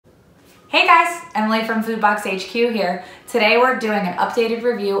Hey guys, Emily from Foodbox HQ here. Today we're doing an updated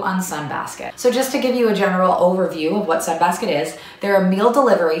review on Sunbasket. So just to give you a general overview of what Sunbasket is, they're a meal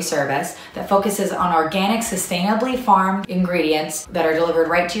delivery service that focuses on organic, sustainably farmed ingredients that are delivered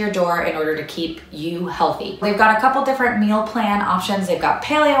right to your door in order to keep you healthy. They've got a couple different meal plan options. They've got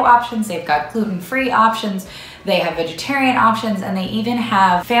paleo options, they've got gluten-free options, they have vegetarian options, and they even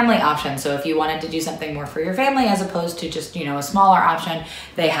have family options. So if you wanted to do something more for your family as opposed to just, a smaller option,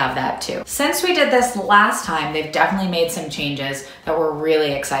 they have that too. Since we did this last time, they've definitely made some changes that we're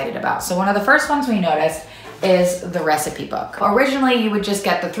really excited about. So one of the first ones we noticed is the recipe book. Originally, you would just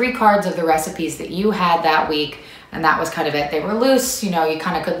get the 3 cards of the recipes that you had that week, and that was kind of it. They were loose, you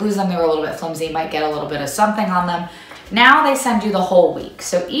kind of could lose them. They were a little bit flimsy, might get a little bit of something on them. Now they send you the whole week.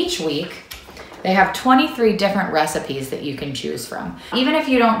 So each week, they have 23 different recipes that you can choose from. Even if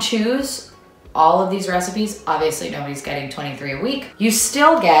you don't choose all of these recipes, obviously nobody's getting 23 a week, you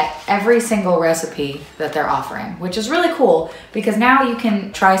still get every single recipe that they're offering, which is really cool because now you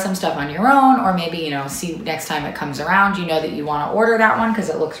can try some stuff on your own, or maybe, see next time it comes around, you know that you wanna order that one because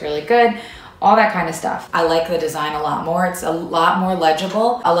it looks really good. All that kind of stuff. I like the design a lot more. It's a lot more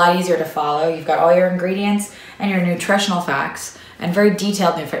legible, a lot easier to follow. You've got all your ingredients and your nutritional facts, and very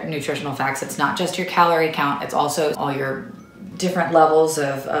detailed nutritional facts. It's not just your calorie count, it's also all your different levels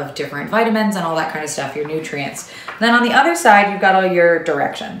of different vitamins and all that kind of stuff, your nutrients. Then on the other side, you've got all your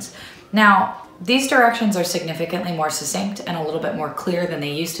directions. Now, these directions are significantly more succinct and a little bit more clear than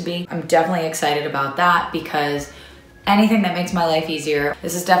they used to be. I'm definitely excited about that because anything that makes my life easier,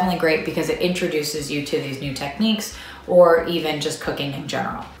 this is definitely great because it introduces you to these new techniques or even just cooking in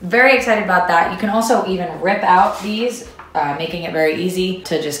general. Very excited about that. You can also even rip out these, making it very easy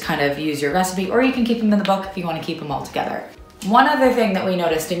to just kind of use your recipe, or you can keep them in the book if you want to keep them all together. One other thing that we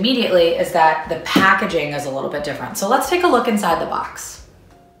noticed immediately is that the packaging is a little bit different. So let's take a look inside the box.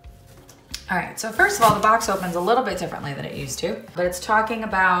 All right, so first of all, the box opens a little bit differently than it used to, but it's talking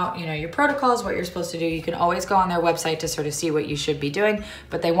about, your protocols, what you're supposed to do. You can always go on their website to sort of see what you should be doing,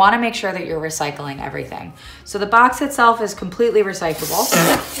 but they want to make sure that you're recycling everything. So the box itself is completely recyclable.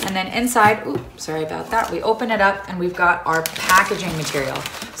 And then inside, sorry about that, we open it up and we've got our packaging material.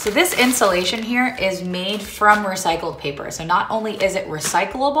 So this insulation here is made from recycled paper. So not only is it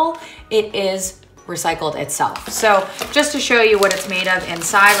recyclable, it is recycled itself. So just to show you what it's made of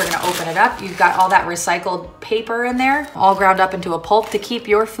inside, we're gonna open it up. You've got all that recycled paper in there, all ground up into a pulp to keep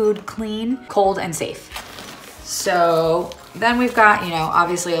your food clean, cold, and safe. So then we've got,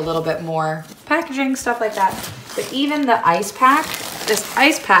 obviously a little bit more packaging, stuff like that. But even the ice pack, this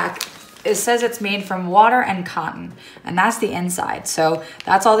ice pack, it says it's made from water and cotton, and that's the inside. So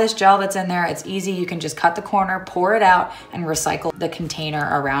that's all this gel that's in there. It's easy. You can just cut the corner, pour it out, and recycle the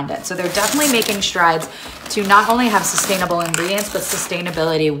container around it. So they're definitely making strides to not only have sustainable ingredients, but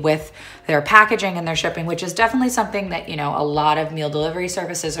sustainability with their packaging and their shipping, which is definitely something that, a lot of meal delivery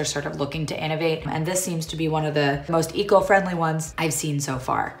services are sort of looking to innovate. And this seems to be one of the most eco-friendly ones I've seen so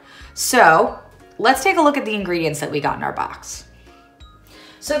far. So let's take a look at the ingredients that we got in our box.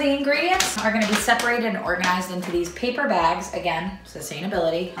 So the ingredients are gonna be separated and organized into these paper bags. Again,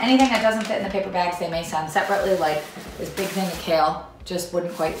 sustainability. Anything that doesn't fit in the paper bags, they may send separately, like this big thing of kale just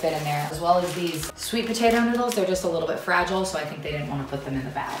wouldn't quite fit in there, as well as these sweet potato noodles. They're just a little bit fragile, so I think they didn't want to put them in the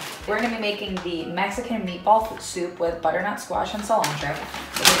bag. We're gonna be making the Mexican meatball soup with butternut squash and cilantro.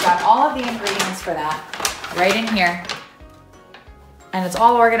 So we've got all of the ingredients for that right in here. And it's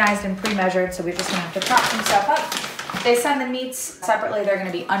all organized and pre-measured, so we're just gonna have to chop some stuff up. They send the meats separately. They're gonna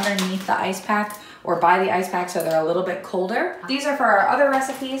be underneath the ice pack or by the ice pack, so they're a little bit colder. These are for our other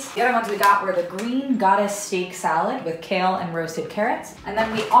recipes. The other ones we got were the green goddess steak salad with kale and roasted carrots. And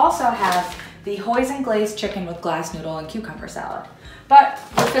then we also have the hoisin glazed chicken with glass noodle and cucumber salad. But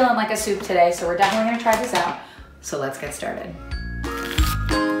we're feeling like a soup today, so we're definitely gonna try this out. So let's get started.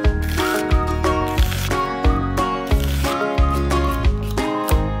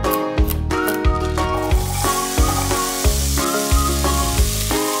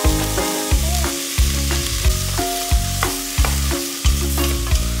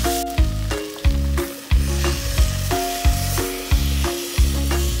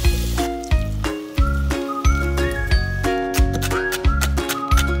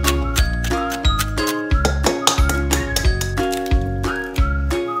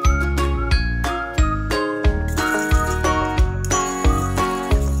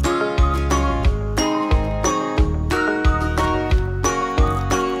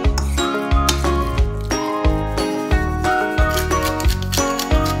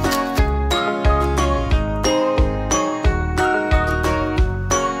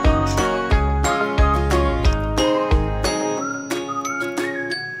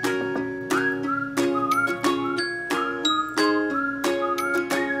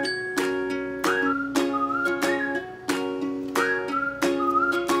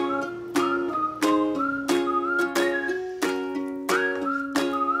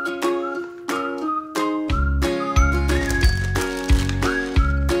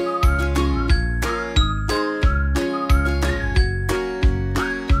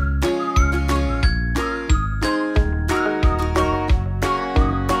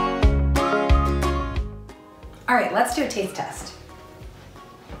 All right, let's do a taste test.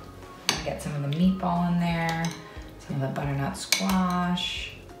 Get some of the meatball in there, some of the butternut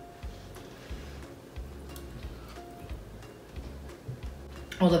squash.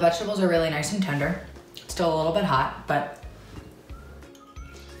 Well, the vegetables are really nice and tender. Still a little bit hot, but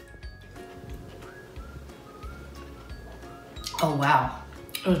oh wow.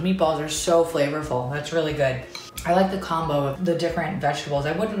 Those meatballs are so flavorful. That's really good. I like the combo of the different vegetables.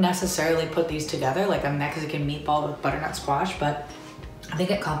 I wouldn't necessarily put these together like a Mexican meatball with butternut squash, but I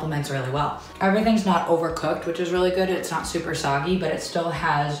think it complements really well. Everything's not overcooked, which is really good. It's not super soggy, but it still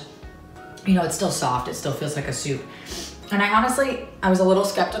has, you know, it's still soft. It still feels like a soup. And I was a little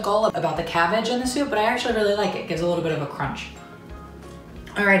skeptical about the cabbage in the soup, but I actually really like it. It gives a little bit of a crunch.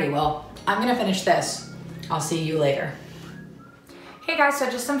 Alrighty, well, I'm gonna finish this. I'll see you later. Hey guys, so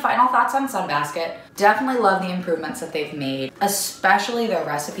just some final thoughts on Sunbasket. Definitely love the improvements that they've made, especially their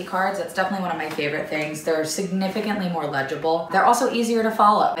recipe cards. That's definitely one of my favorite things. They're significantly more legible. They're also easier to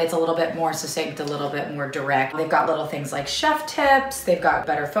follow. It's a little bit more succinct, a little bit more direct. They've got little things like chef tips. They've got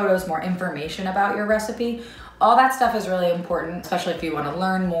better photos, more information about your recipe. All that stuff is really important, especially if you want to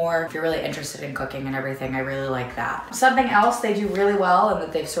learn more, if you're really interested in cooking and everything. I really like that. Something else they do really well and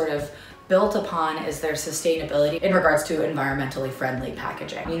that they've sort of built upon is their sustainability in regards to environmentally friendly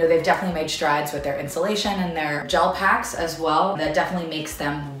packaging. You know, they've definitely made strides with their insulation and their gel packs as well. That definitely makes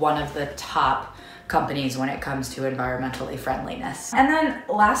them one of the top companies when it comes to environmentally friendliness. And then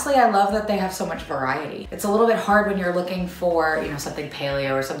lastly, I love that they have so much variety. It's a little bit hard when you're looking for, you know, something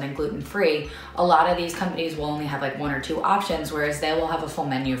paleo or something gluten-free. A lot of these companies will only have like 1 or 2 options, whereas they will have a full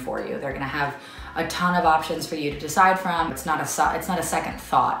menu for you. They're gonna have a ton of options for you to decide from. It's not a second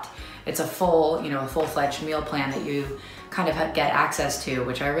thought. It's a full, you know, a full-fledged meal plan that you kind of get access to,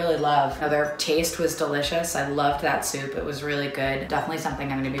 which I really love. Now, their taste was delicious. I loved that soup. It was really good. Definitely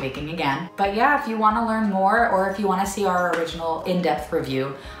something I'm gonna be making again. But yeah, if you wanna learn more or if you wanna see our original in-depth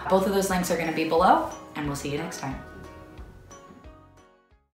review, both of those links are gonna be below, and we'll see you next time.